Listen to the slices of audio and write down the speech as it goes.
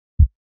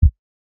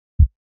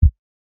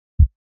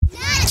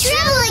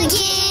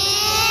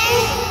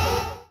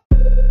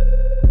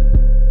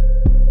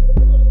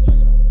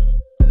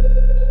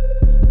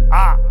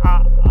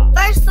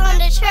First on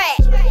the track.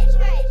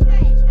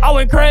 I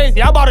went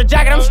crazy. I bought a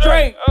jacket, I'm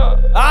straight.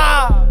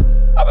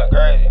 I've been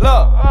crazy.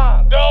 Look.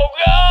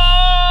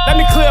 Let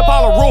me clear up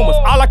all the rumors.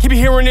 All I keep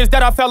hearing is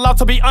that I fell off.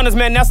 To be honest,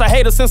 man, that's a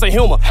hater sense of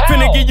humor.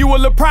 Finna give you a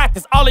little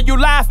practice. All of you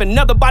laughing,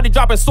 another body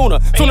dropping sooner.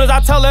 Soon as I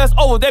tell her it's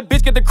over, that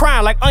bitch get to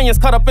crying like onions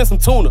cut up in some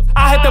tuna.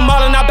 I hit the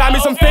mall and I buy me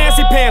some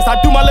fancy pants.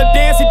 I do my little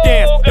dancey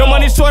dance. Your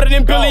money shorter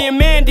than Billy and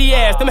Mandy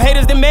ass. Them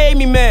haters that made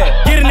me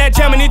mad. Get in that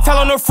jam and he tell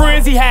on the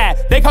friends he had.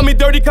 They call me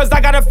dirty cause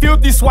I got a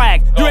filthy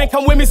swag. You ain't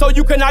come with me so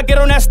you cannot get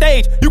on that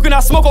stage. You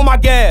cannot smoke on my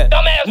gas.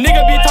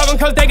 Nigga be talking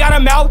cause they got a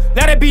mouth.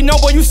 Let it be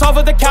known, boy, you soft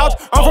as the couch.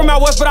 I'm from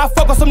out west, but I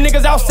fuck with some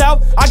niggas out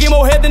south. I get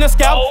more head than a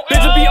scalp.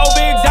 Bitches be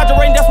over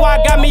exaggerating, that's why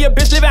I got me a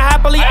bitch living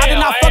happily. I did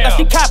not fuck her,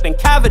 she capping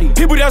cavity.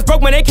 People that's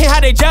broke, man, they can't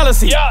hide their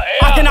jealousy.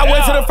 I cannot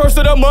wait till the first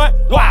of the month.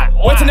 Why?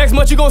 Wait till next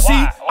month, you gon'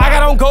 see. I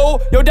got on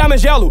gold, your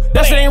diamond's yellow.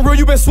 That shit ain't real,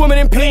 you been swimming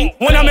in pink.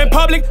 When I'm in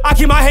public, I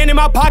keep my hand in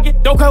my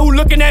pocket. Don't care who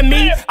looking at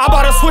me. I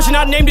bought a switch and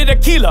I named it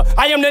Aquila.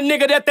 I am the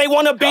nigga that they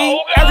wanna be.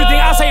 Everything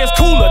I say is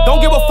cooler.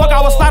 Don't give a fuck,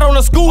 I was slide on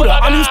a scooter.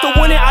 I'm used to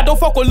winning, I don't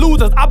fuck with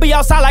losers. I be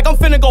outside like I'm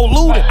finna go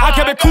loot it. I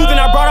kept it cruising,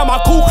 I brought out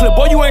my cool clip.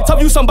 Boy, you ain't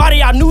tough, you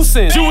somebody I knew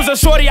since. You was a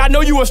shorty, I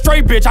know you a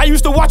straight bitch. I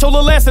used to watch your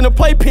little ass in the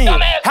playpen.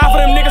 Half of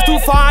them niggas too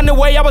far in the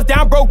way. I was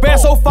down broke, bad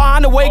so far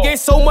in the way. Gave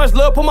so much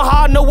love, put my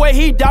heart in the way.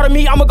 He doubted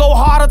me, I'ma go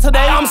harder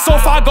today. I'm so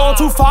far gone,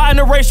 too far in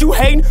the race. You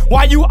hating,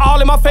 why you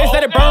all in my face?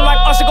 Let it burn like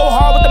Usher, go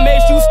hard with the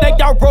mace. You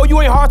snaked out, bro, you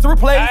ain't hard to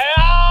replace.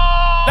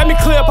 Let me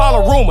clear up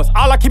all the rumors.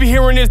 All I keep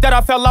hearing is that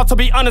I fell off. To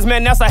be honest,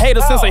 man, that's a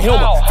hater sense of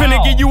humor.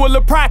 Finna give you a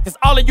little practice.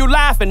 All of you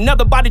laughing,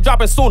 another body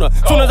dropping sooner.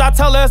 Soon as I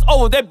tell her it's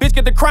over, that bitch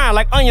get to crying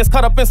like onions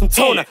cut up in some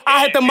tuna.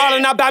 I hit the mall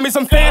and I buy me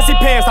some fancy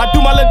pants. I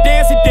do my little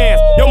dancey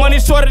dance. Your money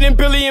shorter than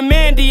Billy and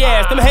Mandy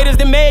ass. Them haters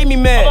that made me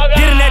mad.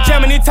 Get in that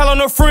jam and he tell on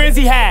the friends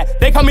he had.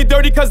 They call me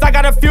dirty cause I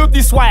got a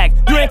filthy swag.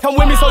 You ain't come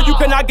with me so you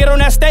cannot get on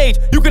that stage.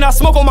 You cannot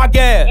smoke on my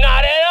gas.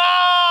 Not at all.